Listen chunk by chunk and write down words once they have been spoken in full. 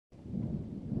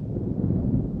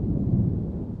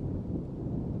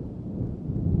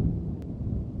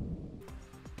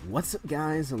What's up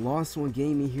guys, Lost One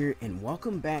Gaming here, and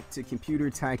welcome back to Computer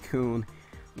Tycoon,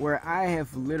 where I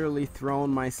have literally thrown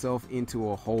myself into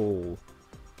a hole.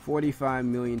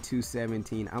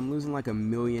 45,217,000. I'm losing like $1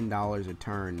 million a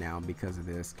turn now because of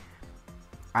this.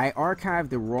 I archived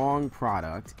the wrong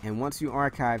product, and once you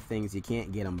archive things, you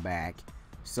can't get them back.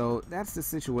 So that's the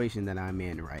situation that I'm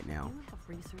in right now. You have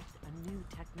researched a new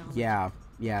technology.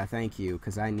 Yeah, thank you,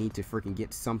 because I need to freaking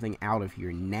get something out of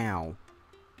here now.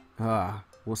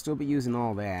 We'll still be using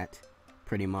all that,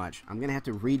 pretty much. I'm gonna have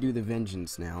to redo the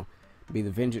Vengeance now. It'll be the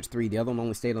Vengeance 3. The other one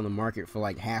only stayed on the market for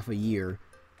like half a year,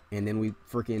 and then we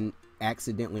freaking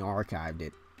accidentally archived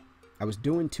it. I was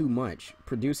doing too much,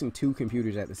 producing 2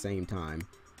 computers at the same time.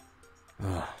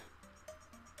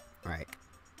 Alright.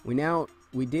 We got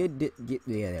the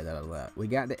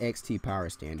XT power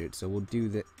standard, so we'll do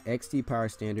the XT power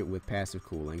standard with passive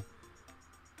cooling.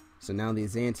 So now the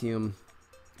Xantium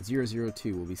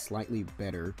 002 will be slightly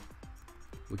better.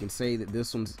 We can say that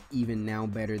this one's even now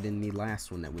better than the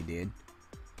last one that we did.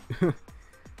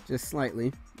 Just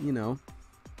slightly, you know.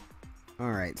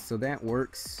 Alright, so that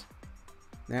works.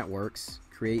 That works.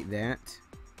 Create that.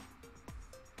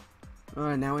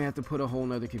 Alright, now we have to put a whole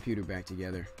nother computer back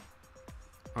together.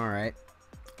 Alright,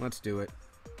 let's do it.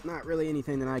 Not really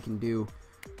anything that I can do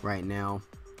right now.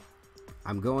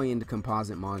 I'm going into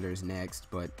composite monitors next,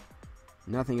 but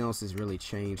nothing else has really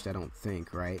changed, I don't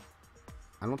think, right?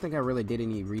 I don't think I really did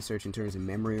any research in terms of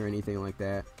memory or anything like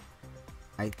that.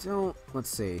 Let's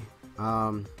see.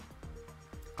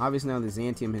 Obviously now the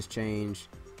Xantium has changed.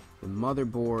 The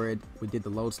motherboard, we did the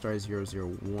Lodestar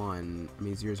 002.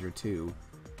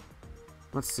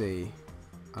 Let's see.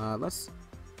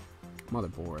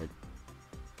 Motherboard.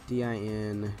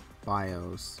 DIN,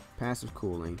 BIOS, passive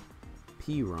cooling,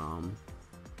 PROM,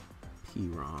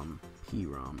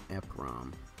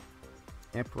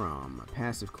 EPROM,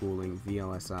 passive cooling,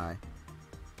 VLSI,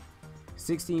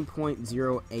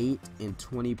 16.08 and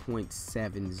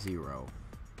 20.70.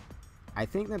 I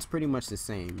think that's pretty much the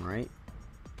same, right?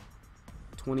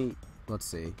 Let's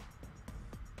see.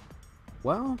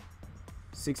 Well,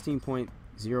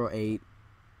 16.08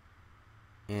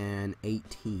 and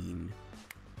 18.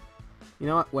 You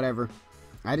know what? Whatever.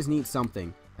 I just need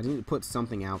something. I just need to put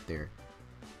something out there.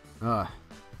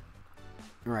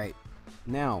 Alright.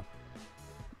 Now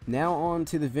on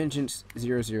to the Vengeance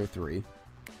 003.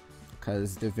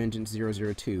 Because the Vengeance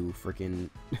 002 freaking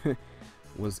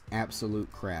was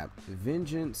absolute crap.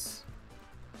 Vengeance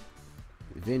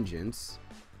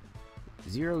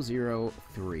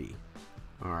 003.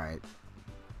 Alright.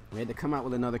 We had to come out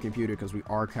with another computer because we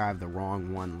archived the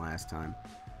wrong one last time.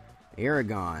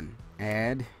 Aragon.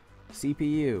 Add.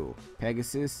 CPU.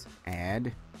 Pegasus.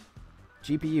 Add.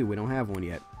 GPU. We don't have one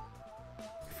yet.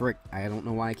 Frick. I don't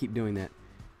know why I keep doing that.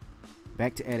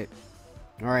 Back to edit.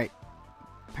 Alright.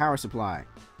 Power supply.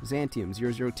 Xantium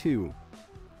 002.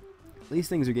 These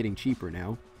things are getting cheaper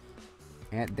now.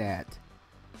 Add that.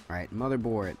 Alright.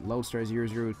 Motherboard. Lodestar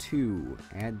 002.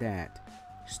 Add that.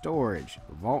 Storage.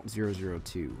 Vault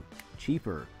 002.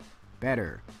 Cheaper.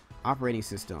 Better. Operating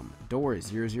system.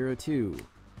 Doors 002.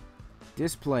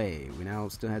 Display. We now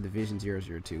still have the Vision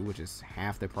 002, which is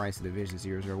half the price of the Vision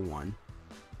 001.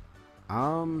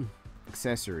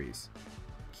 Accessories.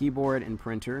 Keyboard and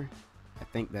printer. I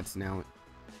think that's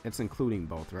including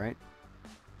both, right?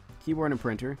 Keyboard and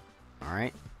printer.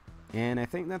 Alright. And I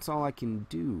think that's all I can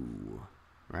do,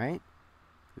 right?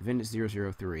 Vengeance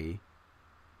 003.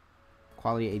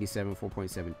 Quality 87,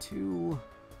 4.72.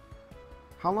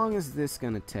 How long is this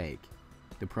gonna take?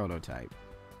 The prototype.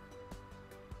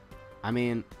 I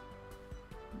mean,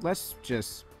 let's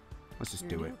just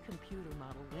do it.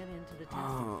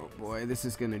 Oh boy, this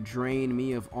is gonna drain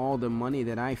me of all the money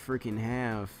that I freaking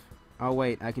have. Oh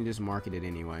wait, I can just market it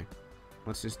anyway.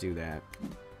 Let's just do that.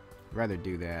 I'd rather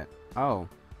do that. Oh,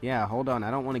 yeah, hold on.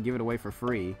 I don't want to give it away for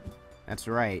free. That's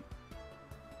right.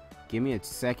 Give me a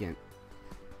second.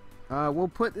 We'll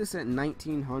put this at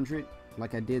 1900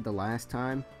 like I did the last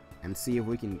time and see if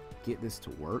we can get this to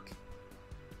work.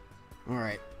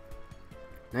 Alright.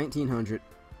 1900.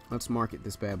 Let's market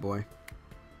this bad boy.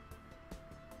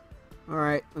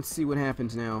 Alright, let's see what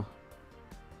happens now.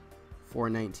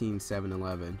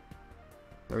 419,711.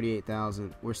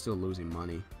 38,000. We're still losing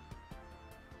money.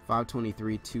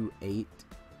 523,28.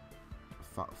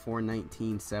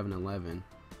 419,711.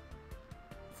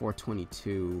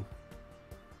 422.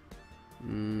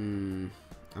 I'm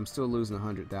still losing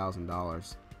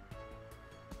 $100,000.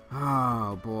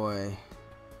 Oh boy.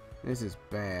 This is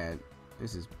bad.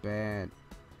 This is bad.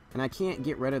 And I can't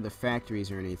get rid of the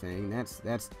factories or anything.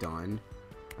 That's done.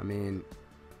 I mean,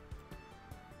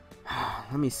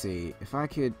 let me see. If I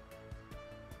could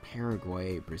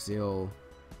Paraguay, Brazil,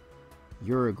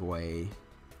 Uruguay.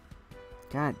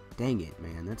 God dang it,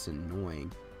 man. That's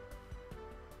annoying.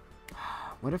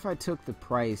 What if I took the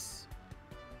price...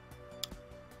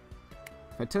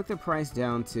 If I took the price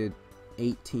down to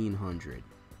 1,800,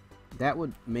 that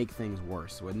would make things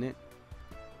worse, wouldn't it?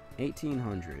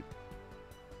 1,800.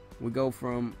 We go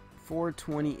from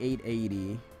 428.80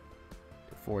 to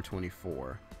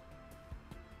 424.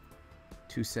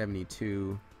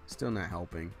 272. Still not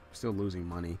helping. Still losing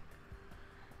money.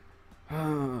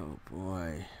 Oh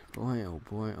boy. Boy, oh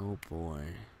boy, oh boy.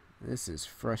 This is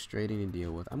frustrating to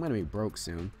deal with. I'm gonna be broke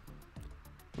soon.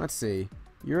 Let's see.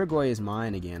 Uruguay is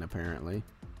mine again, apparently,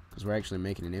 because we're actually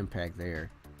making an impact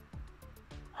there.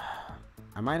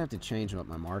 I might have to change up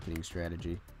my marketing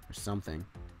strategy or something.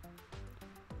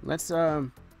 Let's why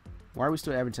are we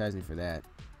still advertising for that?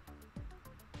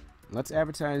 Let's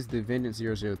advertise the Vengeance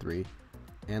 003,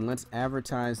 and let's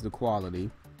advertise the quality.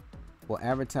 We'll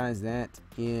advertise that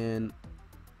in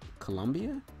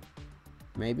Colombia?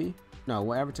 Maybe? No,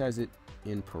 we'll advertise it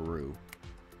in Peru.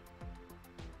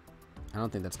 I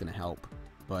don't think that's gonna help,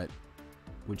 but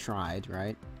we tried,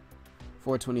 right?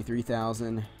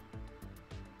 423,000.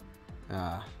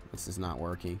 This is not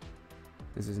working.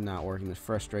 This is not working. The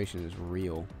frustration is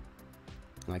real.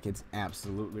 Like, it's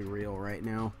absolutely real right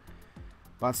now.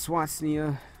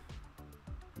 Botswana,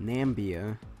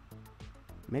 Nambia.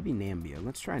 Maybe Nambia.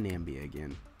 Let's try Nambia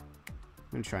again.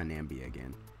 I'm gonna try Nambia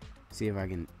again. See if I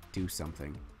can do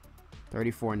something.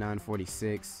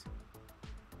 34,946.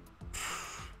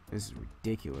 This is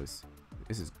ridiculous.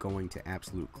 This is going to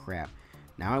absolute crap.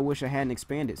 Now I wish I hadn't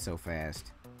expanded so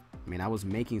fast. I mean, I was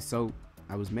making so...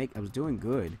 I was doing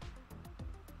good.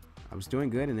 I was doing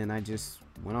good, and then I just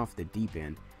went off the deep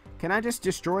end. Can I just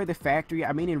destroy the factory?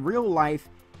 I mean, in real life,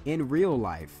 you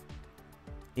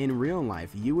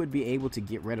would be able to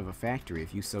get rid of a factory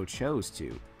if you so chose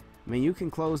to. I mean, you can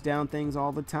close down things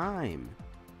all the time.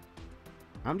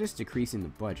 I'm just decreasing the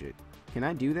budget. Can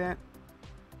I do that?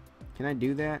 Can I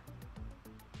do that?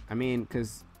 I mean,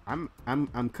 cause I'm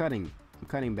cutting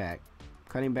back.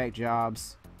 Cutting back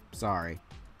jobs. Sorry.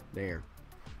 There.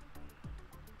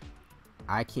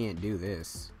 I can't do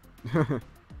this.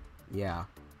 Yeah.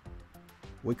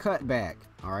 We cut back.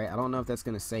 Alright, I don't know if that's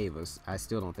gonna save us. I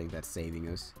still don't think that's saving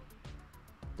us.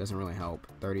 Doesn't really help.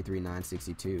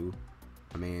 33,962.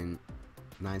 I mean,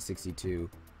 962.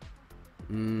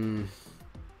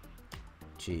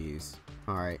 Jeez.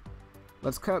 Alright.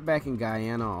 Let's cut back in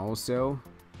Guyana also.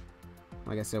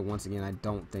 Like I said, once again, I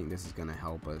don't think this is gonna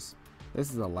help us. This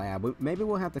is a lab. Maybe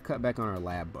we'll have to cut back on our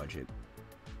lab budget.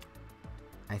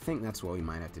 I think that's what we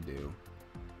might have to do.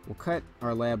 We'll cut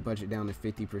our lab budget down to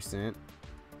 50%.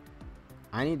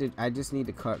 I just need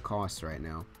to cut costs right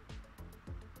now.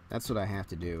 That's what I have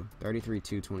to do.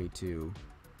 33,222.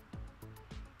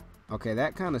 Okay,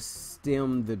 that kind of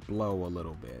stemmed the blow a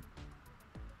little bit.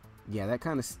 Yeah, that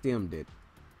kind of stemmed it.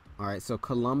 All right, so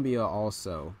Colombia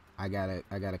also, I gotta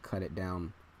cut it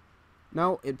down.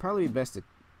 No, it'd probably be best to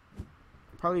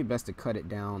cut it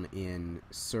down in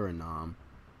Suriname.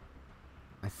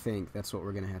 I think that's what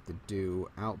we're gonna have to do.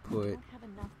 Output. We don't have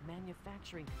enough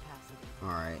manufacturing capacity. All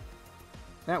right,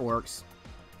 that works.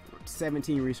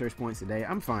 17 research points a day.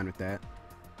 I'm fine with that.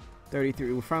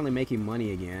 33. We're finally making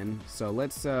money again. So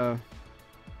let's great.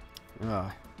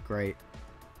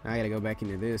 Now I gotta go back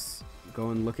into this.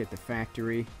 Go and look at the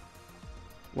factory.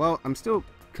 Well, I'm still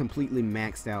completely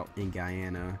maxed out in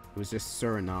Guyana. It was just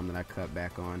Suriname that I cut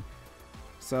back on.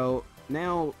 So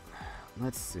now,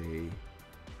 let's see.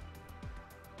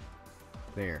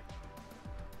 There.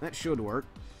 That should work.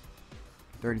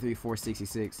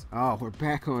 33,466. Oh, we're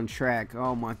back on track.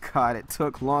 Oh my god, it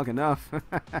took long enough.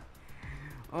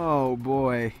 Oh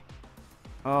boy.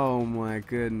 Oh my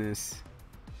goodness.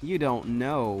 You don't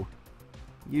know.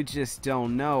 You just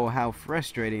don't know how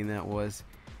frustrating that was.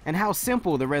 And how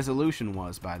simple the resolution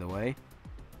was, by the way.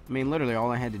 I mean, literally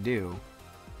all I had to do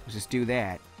was just do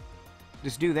that.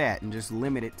 Just do that and just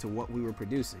limit it to what we were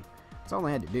producing. That's all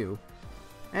I had to do.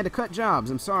 I had to cut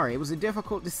jobs. I'm sorry. It was a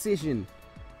difficult decision.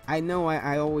 I know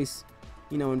I always,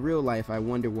 you know, in real life, I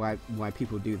wonder why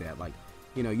people do that. Like,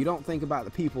 you know, you don't think about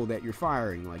the people that you're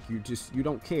firing. Like, you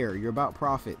don't care. You're about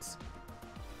profits.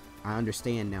 I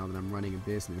understand now that I'm running a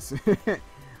business.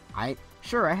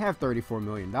 Sure, I have $34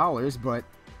 million, but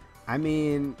I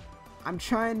mean, I'm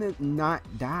trying to not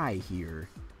die here.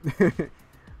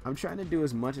 I'm trying to do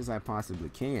as much as I possibly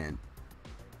can.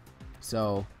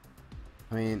 So,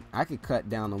 I mean, I could cut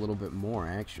down a little bit more,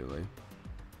 actually.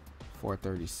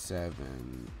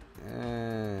 437.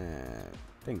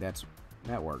 I think that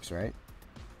works, right?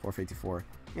 454.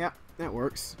 Yeah, that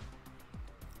works.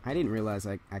 I didn't realize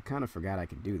I kind of forgot I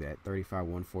could do that. 35,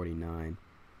 149.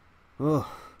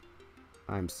 Oh,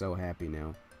 I'm so happy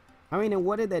now. I mean, and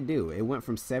what did that do? It went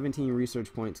from 17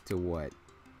 research points to what?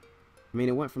 I mean,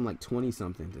 it went from like 20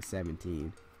 something to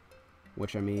 17.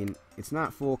 Which, I mean, it's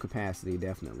not full capacity,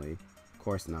 definitely. Of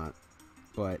course not.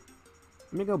 But,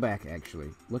 let me go back,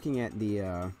 actually. Looking at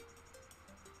the,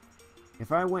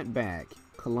 if I went back,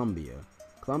 Colombia.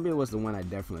 Colombia was the one I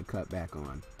definitely cut back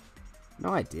on.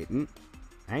 No, I didn't.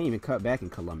 I didn't even cut back in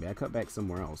Colombia. I cut back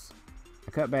somewhere else.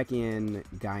 I cut back in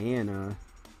Guyana,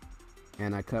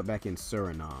 and I cut back in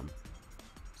Suriname.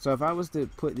 So if I was to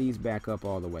put these back up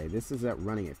all the way, this is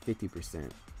running at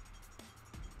 50%.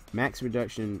 Max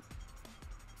reduction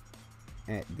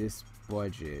at this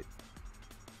budget,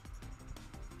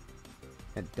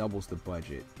 that doubles the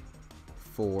budget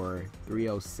for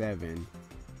 307.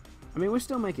 I mean, we're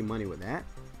still making money with that.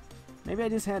 Maybe I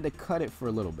just had to cut it for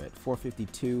a little bit.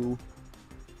 452.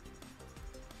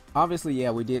 Obviously, yeah,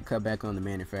 we did cut back on the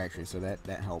manufacturing, so that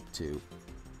helped too.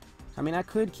 I mean, I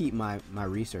could keep my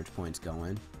research points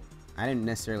going. I didn't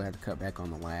necessarily have to cut back on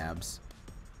the labs.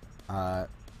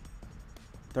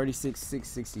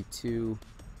 36,662.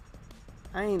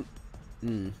 I ain't.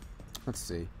 Let's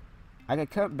see. I could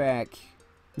cut back.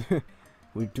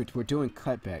 We're doing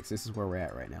cutbacks. This is where we're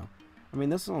at right now. I mean,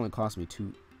 this will only cost me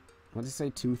what did it say?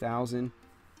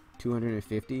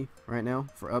 2,250 right now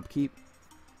for upkeep.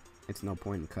 It's no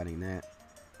point in cutting that.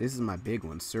 This is my big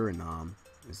one, Suriname.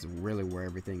 This is really where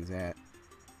everything's at.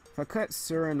 If I cut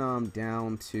Suriname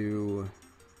down to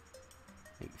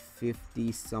like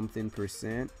 50 something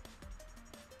 %.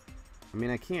 I mean,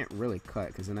 I can't really cut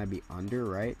because then I'd be under,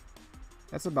 right?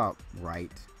 That's about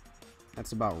right.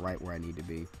 That's about right where I need to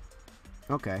be.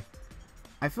 Okay.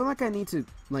 I feel like I need to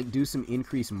like do some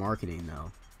increased marketing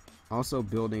though. Also,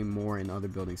 building more in other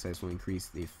building sites will increase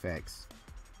the effects.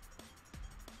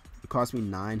 It cost me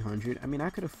 900. I mean, I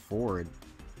could afford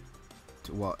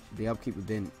to, well, the upkeep would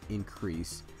then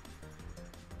increase.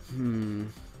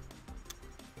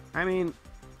 I mean,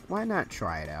 why not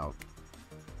try it out?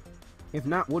 If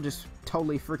not, we'll just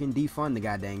totally freaking defund the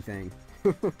goddamn thing.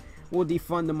 We'll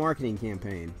defund the marketing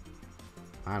campaign.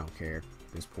 I don't care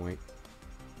at this point.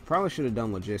 Probably should have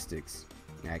done logistics,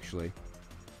 actually.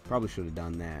 Probably should have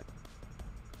done that.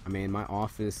 I mean, my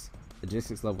office,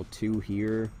 logistics level 2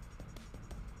 here.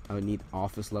 I would need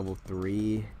office level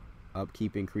 3.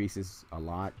 Upkeep increases a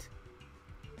lot.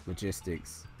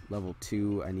 Logistics level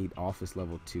 2. I need office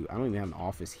level 2. I don't even have an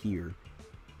office here.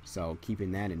 So,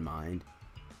 keeping that in mind.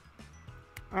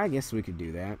 I guess we could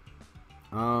do that.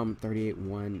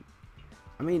 38-1.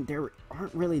 I mean, there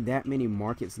aren't really that many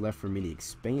markets left for me to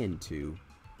expand to.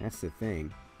 That's the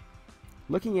thing.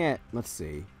 Looking at, let's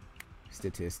see,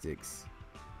 statistics.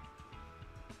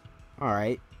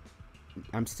 Alright.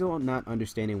 I'm still not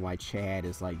understanding why Chad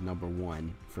is like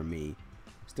 #1 for me.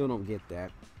 Still don't get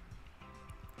that.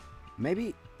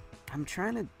 Maybe I'm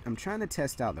trying to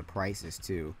test out the prices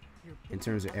too in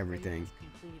terms of everything.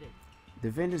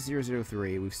 The Vengeance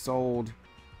 003, we've sold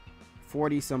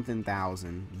 40 something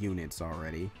thousand units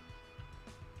already.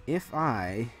 If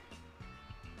I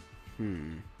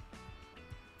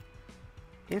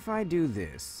do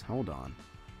this, hold on.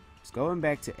 Just going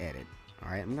back to edit.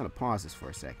 Alright, I'm gonna pause this for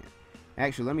a second.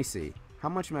 Actually, let me see. How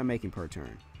much am I making per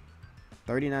turn?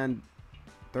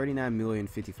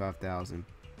 39,055,000.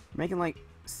 Making like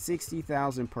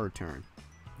 60,000 per turn.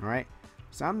 Alright?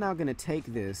 So I'm now gonna take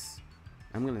this.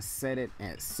 I'm gonna set it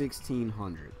at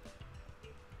 1600.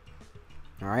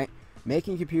 Alright?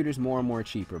 Making computers more and more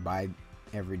cheaper by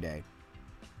every day.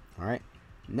 Alright?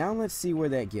 Now let's see where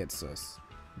that gets us.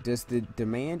 Does the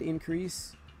demand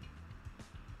increase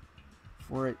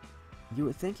for it? You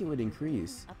would think it would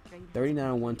increase.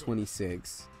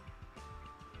 39,126.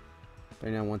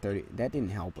 39,130. That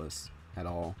didn't help us at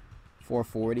all.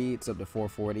 440. It's up to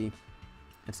 440.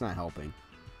 It's not helping.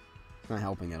 It's not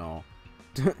helping at all.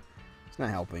 It's not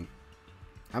helping.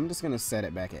 I'm just gonna set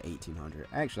it back at 1,800.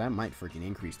 Actually, I might freaking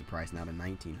increase the price now to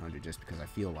 1,900 just because I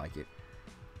feel like it,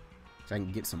 so I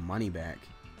can get some money back.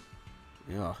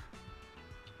 Ugh.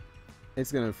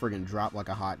 It's gonna freaking drop like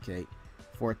a hotcake.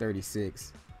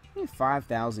 436.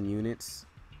 5,000 units.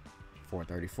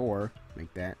 434.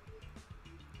 Make that.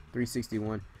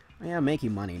 361. Oh, yeah, I'm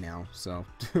making money now, so.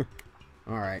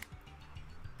 Alright.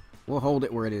 We'll hold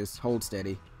it where it is. Hold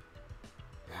steady.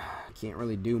 Can't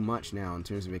really do much now in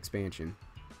terms of expansion.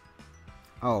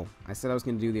 Oh, I said I was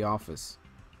going to do the office.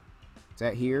 Is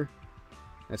that here?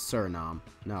 That's Suriname.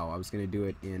 No, I was going to do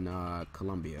it in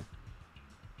Colombia.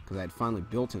 Because I had finally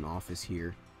built an office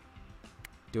here.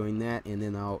 Doing that, and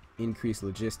then I'll increase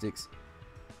logistics.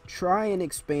 Try and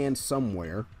expand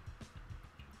somewhere.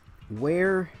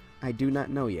 Where? I do not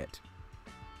know yet.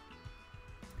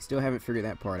 Still haven't figured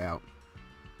that part out.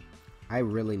 I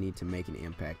really need to make an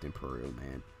impact in Peru,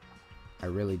 man. I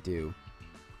really do.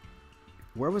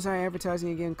 Where was I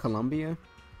advertising again? Colombia,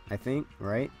 I think,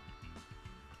 right?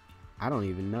 I don't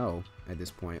even know at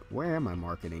this point. Where am I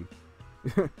marketing?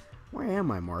 Where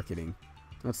am I marketing?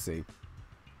 Let's see.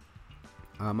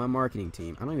 My marketing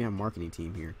team. I don't even have a marketing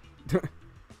team here.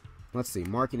 Let's see.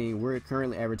 Marketing. We're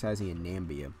currently advertising in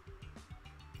Nambia.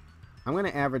 I'm going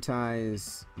to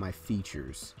advertise my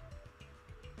features.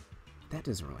 That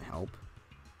doesn't really help.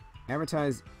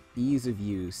 Advertise ease of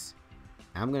use.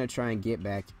 I'm going to try and get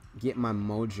my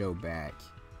mojo back.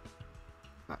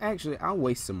 Actually, I'll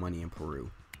waste some money in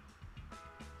Peru.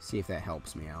 See if that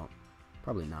helps me out.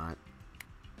 Probably not.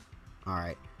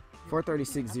 Alright.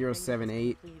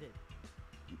 436,078.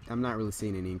 I'm not really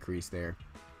seeing an increase there.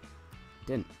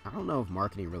 I don't know if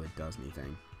marketing really does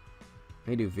anything.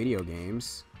 They do video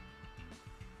games.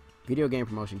 Video game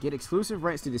promotion. Get exclusive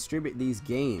rights to distribute these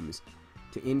games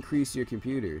to increase your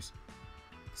computers.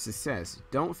 Success.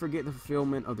 Don't forget the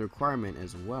fulfillment of the requirement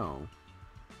as well.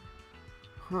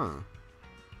 Huh.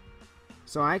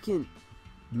 So I can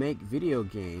make video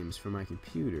games for my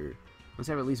computer. Must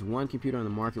have at least one computer on the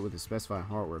market with the specified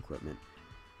hardware equipment.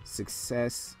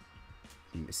 Success.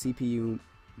 CPU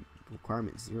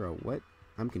requirement 0. What?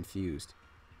 I'm confused.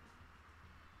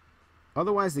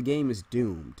 Otherwise the game is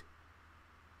doomed.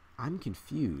 I'm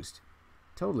confused.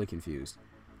 Totally confused.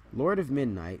 Lord of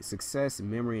Midnight. Success,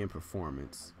 memory, and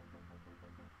performance.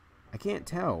 I can't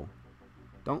tell.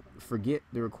 Don't forget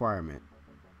the requirement.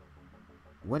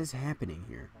 What is happening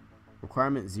here?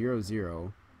 Requirement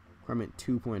 00. Requirement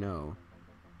 2.0.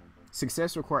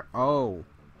 Success require. Oh.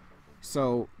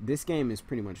 So this game is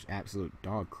pretty much absolute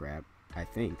dog crap, I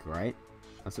think, right?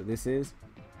 That's what this is.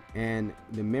 And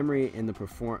the memory and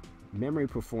the memory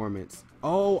performance.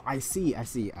 Oh, I see. I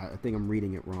think I'm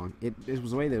reading it wrong. It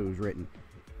was the way that it was written.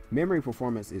 Memory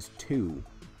performance is 2.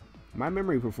 My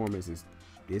memory performance is,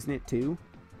 isn't it 2?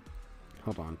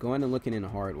 Hold on. Going and looking into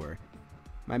hardware.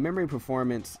 My memory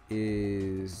performance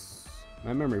is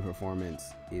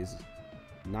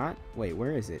not. Wait,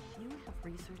 where is it? You have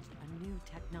researched a new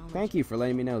technology. Thank you for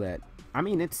letting me know that. I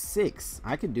mean, it's 6.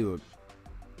 I could do it.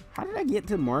 How did I get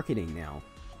to marketing now?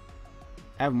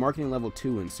 I have marketing level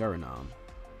 2 in Suriname.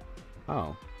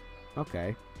 Oh,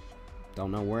 okay.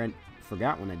 Don't know where I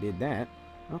forgot when I did that.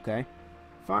 Okay,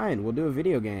 fine. We'll do a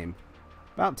video game.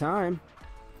 About time.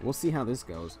 We'll see how this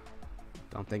goes.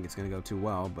 Don't think it's gonna go too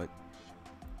well, but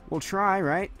we'll try,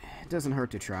 right? It doesn't hurt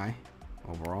to try.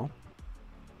 Overall,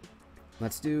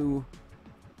 let's do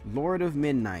Lord of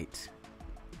Midnight.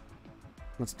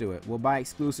 Let's do it. We'll buy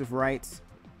exclusive rights.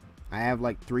 I have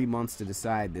like 3 months to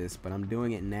decide this, but I'm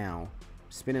doing it now.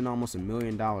 Spending almost $1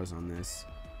 million on this.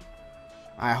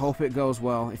 I hope it goes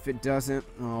well. If it doesn't,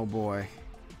 oh boy.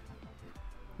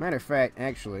 Matter of fact,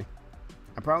 actually,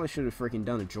 I probably should have freaking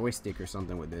done a joystick or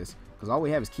something with this, because all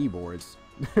we have is keyboards.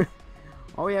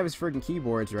 All we have is freaking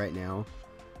keyboards right now.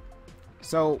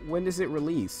 So when does it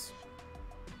release?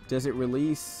 Does it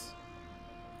release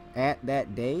at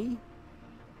that day?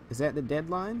 Is that the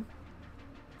deadline?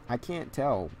 I can't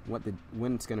tell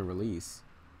when it's gonna release.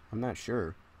 I'm not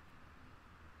sure.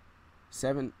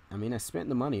 I mean, I spent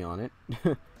the money on it.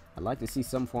 I'd like to see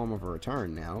some form of a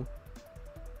return now.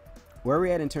 Where are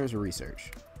we at in terms of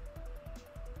research?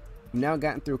 We've now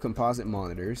gotten through composite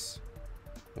monitors.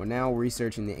 We're now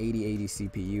researching the 8080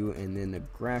 CPU and then the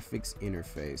graphics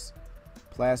interface.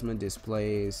 Plasma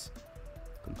displays.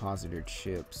 Compositor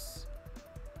chips.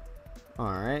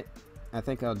 Alright. I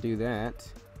think I'll do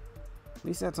that. At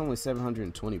least that's only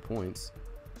 720 points.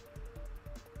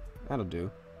 That'll do.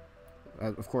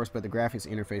 Of course, but the graphics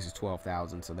interface is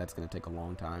 12,000, so that's going to take a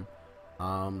long time.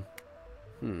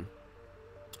 Let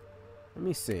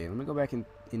me see. Let me go back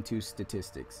into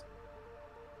statistics.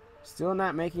 Still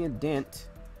not making a dent,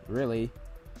 really.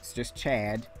 It's just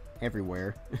Chad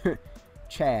everywhere.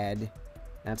 Chad,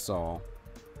 that's all.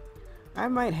 I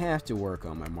might have to work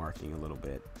on my marketing a little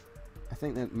bit. I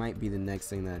think that might be the next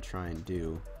thing that I try and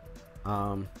do.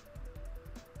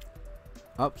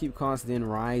 Upkeep cost then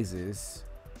rises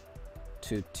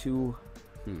to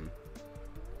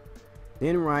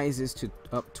then rises to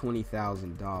up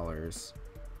 $20,000.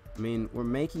 I mean, we're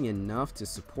making enough to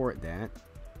support that,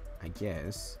 I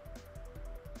guess.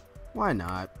 Why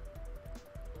not?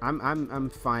 I'm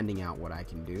finding out what I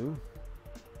can do.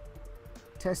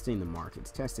 Testing the markets,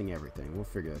 testing everything. We'll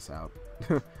figure this out.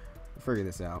 We'll figure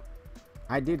this out.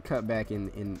 I did cut back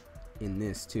in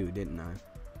this too, didn't I?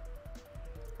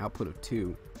 Output of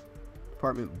 2.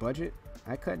 Department budget.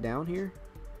 I cut down here.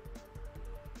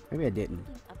 Maybe I didn't.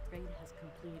 Building a upgrade has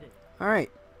completed.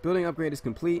 Alright, building upgrade is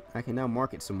complete. I can now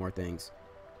market some more things.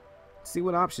 See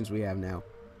what options we have now.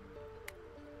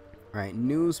 Alright,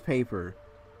 newspaper.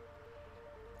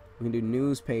 We can do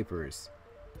newspapers.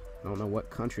 I don't know what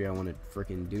country I want to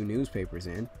freaking do newspapers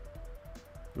in.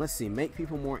 Let's see, make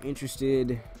people more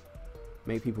interested.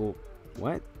 Make people,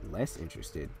 what? Less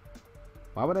interested.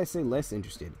 Why would I say less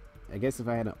interested? I guess if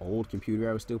I had an old computer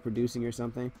I was still producing or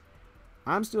something.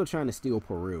 I'm still trying to steal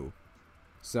Peru.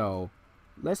 So,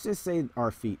 let's just say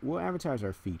we'll advertise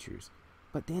our features.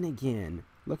 But then again,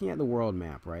 looking at the world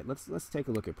map, right? Let's take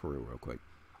a look at Peru real quick.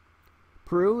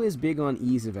 Peru is big on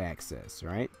ease of access,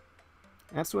 right?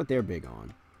 That's what they're big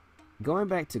on. Going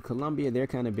back to Colombia, they're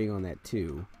kind of big on that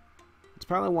too. It's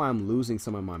probably why I'm losing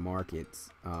some of my markets.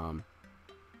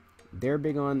 They're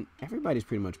big on, everybody's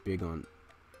pretty much big on,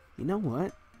 you know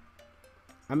what?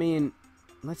 I mean,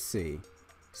 let's see.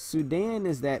 Sudan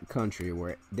is that country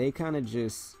where they kind of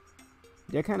just,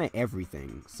 they're kind of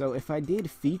everything. So if I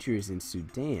did features in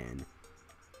Sudan,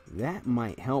 that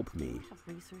might help me. We have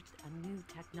researched a new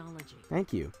technology.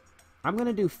 Thank you. I'm going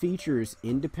to do features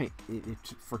in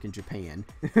freaking Japan.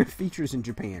 Features in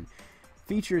Japan.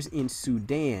 Features in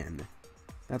Sudan.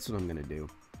 That's what I'm going to do.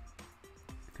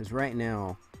 Because right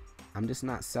now, I'm just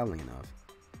not selling enough.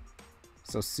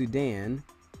 So Sudan,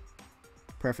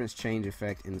 preference change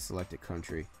effect in the selected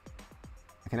country.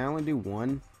 Can I only do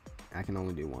one? I can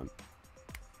only do one.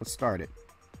 Let's start it.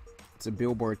 It's a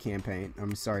billboard campaign.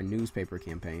 I'm sorry, newspaper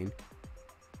campaign.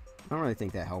 I don't really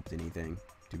think that helped anything,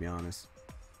 to be honest.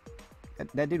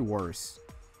 That did worse.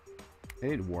 That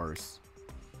did worse.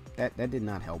 That did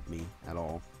not help me at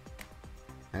all.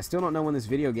 I still don't know when this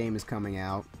video game is coming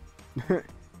out.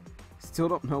 Still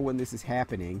don't know when this is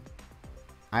happening.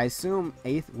 I assume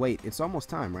 8th. Wait, it's almost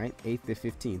time, right? 8th to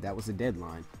 15th. That was the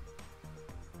deadline.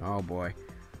 Oh boy.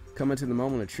 Coming to the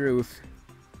moment of truth.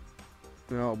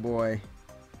 Oh boy.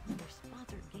 Your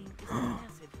sponsored game is a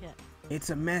massive hit. It's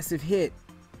a massive hit.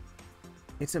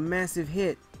 It's a massive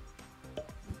hit.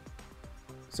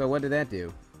 So what did that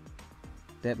do?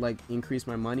 That like increase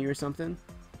my money or something?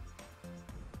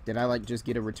 Did I like just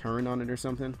get a return on it or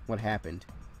something? What happened?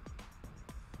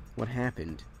 What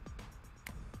happened?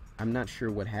 I'm not sure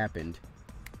what happened.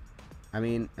 I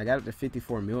mean, I got up to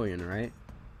 54 million, right?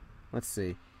 Let's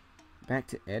see. Back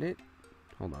to edit?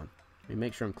 Hold on. Let me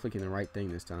make sure I'm clicking the right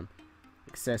thing this time.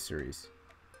 Accessories.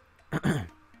 Oh,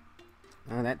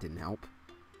 that didn't help.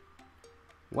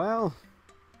 Well,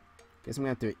 guess I'm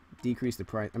going to have to decrease the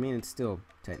price. I mean, it's still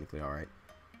technically alright.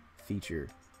 Feature.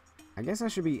 I guess I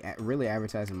should be really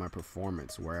advertising my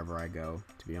performance wherever I go,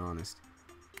 to be honest.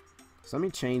 So let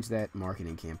me change that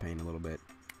marketing campaign a little bit.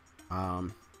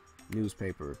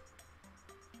 Newspaper.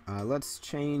 Let's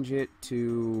change it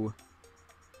to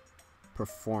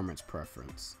performance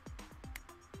preference.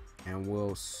 And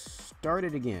we'll start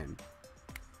it again.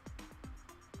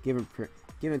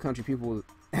 Giving country people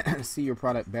see your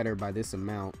product better by this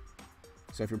amount.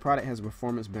 So if your product has a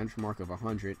performance benchmark of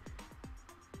 100,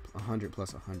 100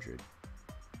 plus 100.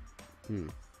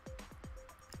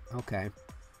 Okay.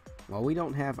 Well, we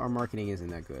don't have, our marketing isn't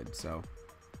that good, so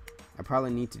I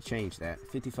probably need to change that.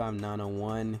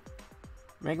 55,901,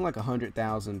 making like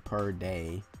 100,000 per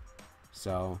day.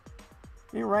 So,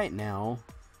 I mean, right now,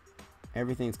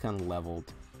 everything's kind of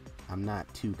leveled. I'm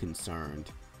not too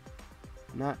concerned.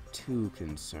 Not too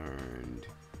concerned.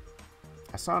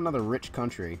 I saw another rich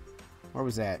country. Where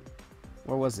was that?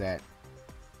 Where was that?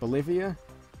 Bolivia?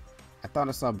 I thought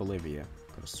I saw Bolivia.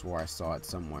 Could have swore I saw it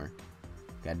somewhere.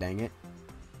 God dang it.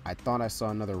 I thought I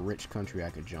saw another rich country I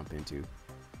could jump into.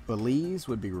 Belize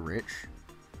would be rich.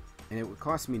 And it would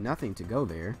cost me nothing to go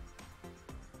there.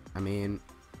 I mean,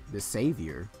 the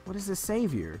Savior. What is the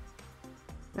Savior?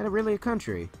 Is that really a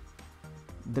country?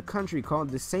 The country called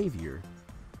the Savior.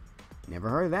 Never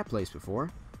heard of that place before.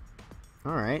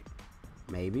 Alright.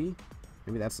 Maybe.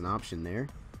 Maybe that's an option there.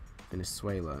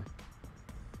 Venezuela.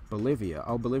 Bolivia.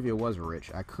 Oh, Bolivia was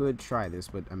rich. I could try this,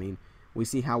 but I mean, we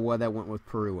see how well that went with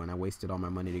Peru, and I wasted all my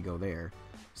money to go there.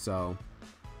 So,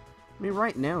 I mean,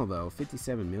 right now though,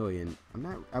 57 million.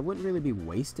 I wouldn't really be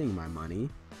wasting my money.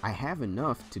 I have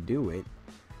enough to do it,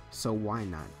 so why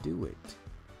not do it?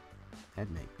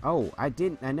 Oh, I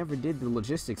never did the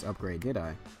logistics upgrade, did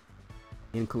I?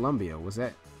 In Colombia. Was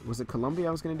it Colombia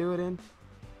I was gonna do it in?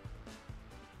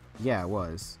 Yeah, it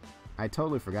was. I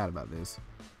totally forgot about this.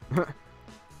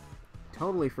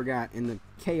 Totally forgot in the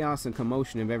chaos and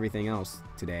commotion of everything else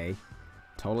today.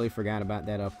 Totally forgot about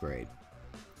that upgrade.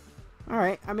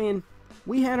 Alright, I mean,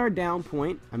 we had our down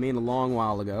point. I mean, a long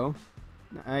while ago.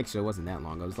 Actually, it wasn't that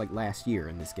long ago. It was like last year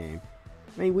in this game.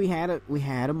 I mean, we had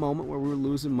a moment where we were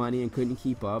losing money and couldn't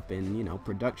keep up, and you know,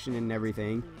 production and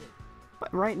everything.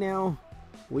 But right now,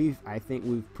 I think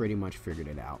we've pretty much figured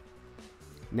it out.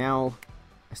 Now,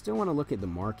 I still want to look at the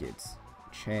markets.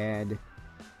 Chad,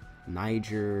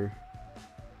 Niger.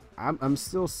 I'm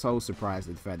still so surprised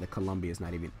at the fact that Colombia is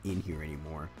not even in here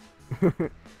anymore.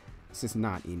 It's just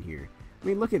not in here. I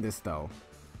mean, look at this though.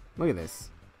 Look at this.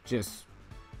 Just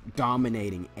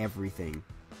dominating everything.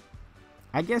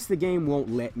 I guess the game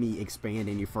won't let me expand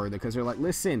any further because they're like,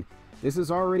 listen, this is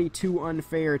already too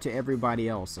unfair to everybody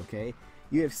else, okay?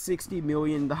 You have $60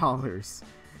 million.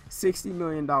 $60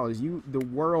 million. The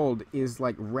world is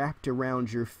like wrapped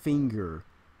around your finger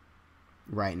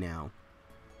right now.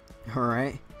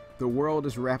 Alright? The world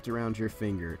is wrapped around your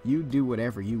finger. You do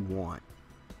whatever you want.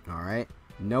 Alright?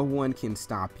 No one can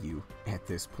stop you at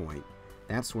this point.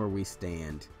 That's where we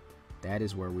stand. That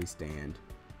is where we stand.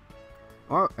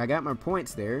 Oh, I got my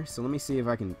points there, so let me see if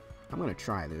I can... I'm going to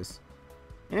try this.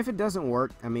 And if it doesn't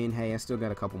work, I mean, hey, I still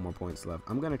got a couple more points left.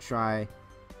 I'm going to try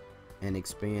and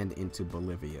expand into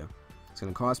Bolivia. It's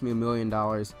going to cost me $1 million.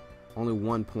 Only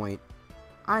 1 point.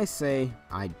 I say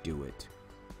I do it.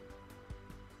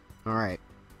 Alright.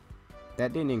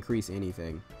 That didn't increase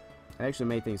anything. That actually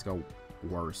made things go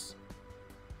worse.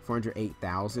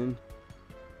 408,000.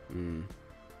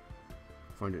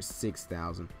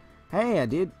 406,000. Hey, I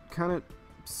did kind of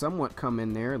somewhat come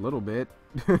in there a little bit.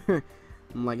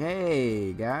 I'm like,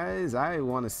 hey, guys, I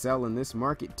want to sell in this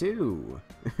market too.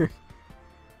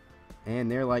 And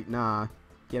they're like, nah,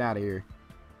 get out of here.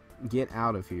 Get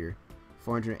out of here.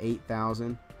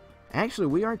 408,000. Actually,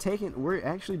 we're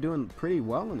actually doing pretty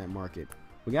well in that market.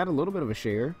 We got a little bit of a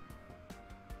share.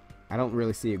 I don't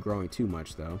really see it growing too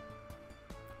much, though.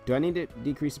 Do I need to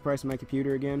decrease the price of my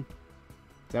computer again?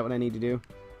 Is that what I need to do?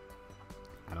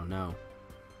 I don't know.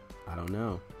 I don't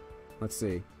know. Let's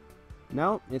see.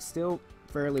 No, it's still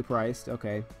fairly priced.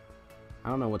 Okay. I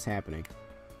don't know what's happening.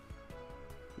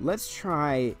 Let's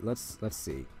try. Let's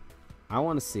see. I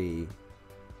want to see.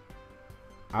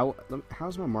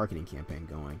 How's my marketing campaign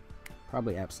going?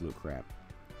 Probably absolute crap.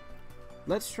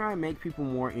 Let's try and make people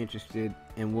more interested,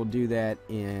 and we'll do that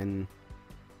in...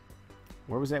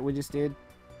 Where was that we just did?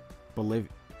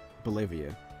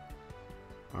 Bolivia.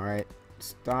 Alright.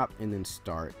 Stop and then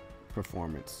start.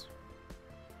 Performance.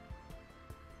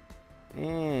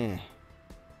 I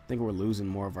think we're losing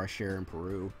more of our share in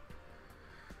Peru.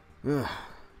 Ugh.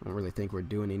 I don't really think we're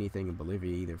doing anything in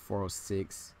Bolivia either.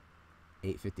 406,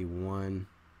 851,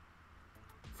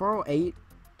 408.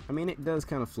 I mean, it does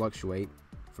kind of fluctuate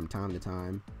from time to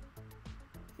time.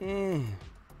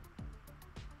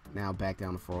 Now back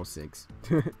down to 406.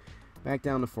 Back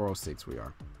down to 406 we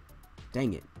are.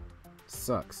 Dang it.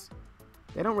 Sucks.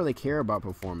 They don't really care about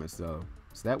performance though,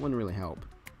 so that wouldn't really help.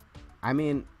 I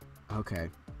mean, okay.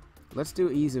 Let's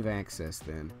do ease of access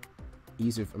then.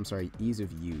 Ease of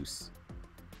use.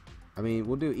 I mean,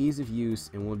 we'll do ease of use,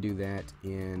 and we'll do that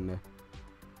in...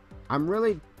 I'm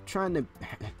really trying to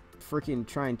freaking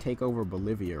try and take over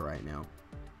Bolivia right now.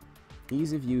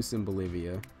 Ease of use in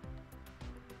Bolivia.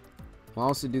 We'll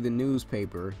also do the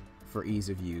newspaper for ease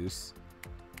of use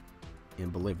in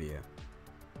Bolivia.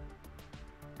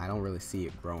 I don't really see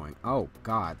it growing. Oh,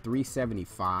 God.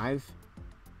 375?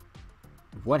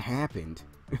 What happened?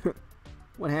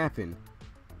 What happened?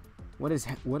 What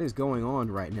is going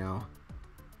on right now?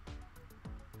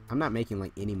 I'm not making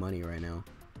like any money right now.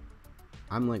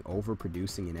 I'm like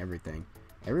overproducing and everything.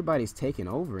 Everybody's taking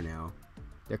over now.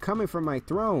 They're coming for my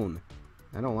throne.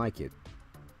 I don't like it.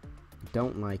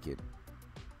 Don't like it.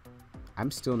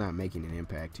 I'm still not making an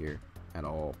impact here at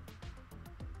all.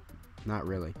 Not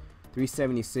really.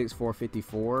 376,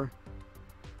 454.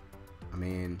 I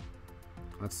mean,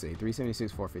 let's see.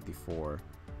 376, 454.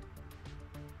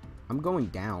 I'm going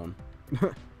down.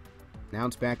 Now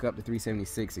it's back up to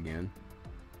 376 again.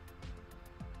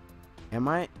 Am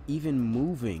I even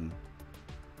moving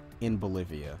in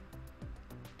Bolivia?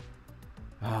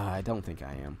 I don't think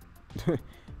I am.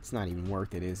 It's not even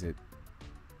worth it, is it?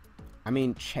 I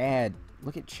mean, Chad.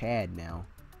 Look at Chad now.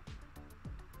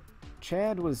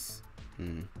 Chad was...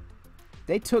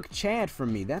 They took Chad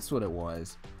from me. That's what it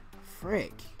was.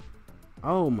 Frick.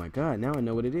 Oh my god. Now I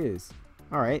know what it is.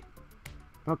 Alright.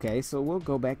 Okay, so we'll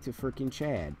go back to freaking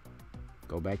Chad.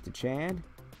 Go back to Chad.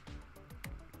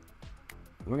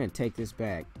 We're gonna take this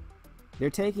back.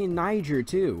 They're taking Niger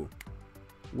too.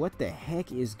 What the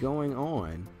heck is going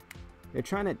on?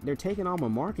 They're taking all my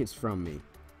markets from me.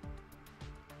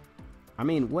 I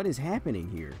mean, what is happening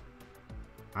here?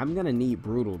 I'm gonna need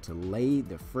Brutal to lay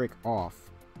the frick off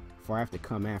before I have to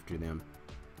come after them.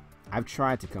 I've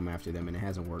tried to come after them and it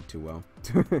hasn't worked too well,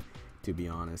 to be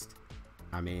honest.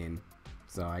 I mean,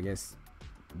 so I guess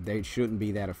they shouldn't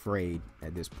be that afraid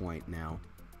at this point now.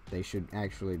 They should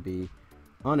actually be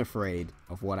unafraid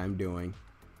of what I'm doing.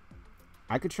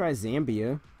 I could try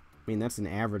Zambia. I mean, that's an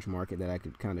average market that I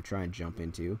could kind of try and jump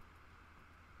into.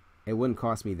 It wouldn't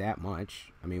cost me that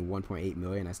much. I mean, 1.8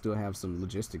 million. I still have some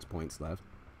logistics points left.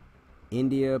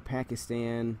 India,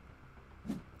 Pakistan,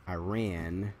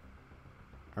 Iran.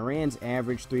 Iran's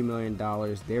average $3 million.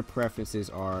 Their preferences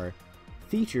are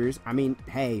features. I mean,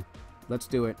 hey, let's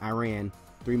do it. Iran,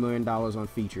 $3 million on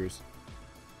features.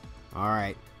 All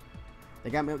right. They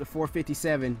got me up to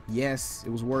 457. Yes, it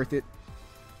was worth it.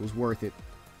 It was worth it.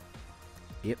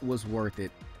 It was worth it.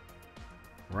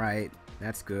 Right.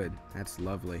 That's good. That's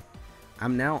lovely.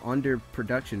 I'm now under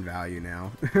production value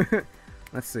now.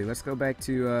 Let's see. Let's go back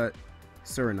to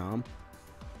Suriname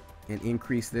and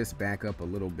increase this back up a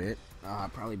little bit.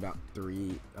 Probably about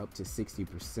 3 up to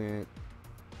 60%.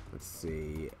 Let's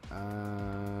see.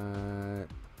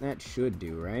 That should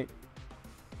do, right?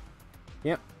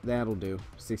 Yep, that'll do.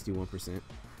 61%.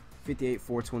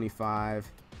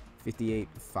 58,425.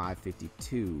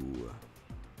 58,552.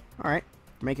 Alright.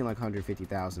 Making like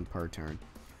 150,000 per turn.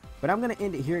 But I'm going to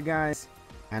end it here, guys.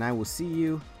 And I will see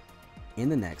you in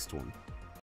the next one.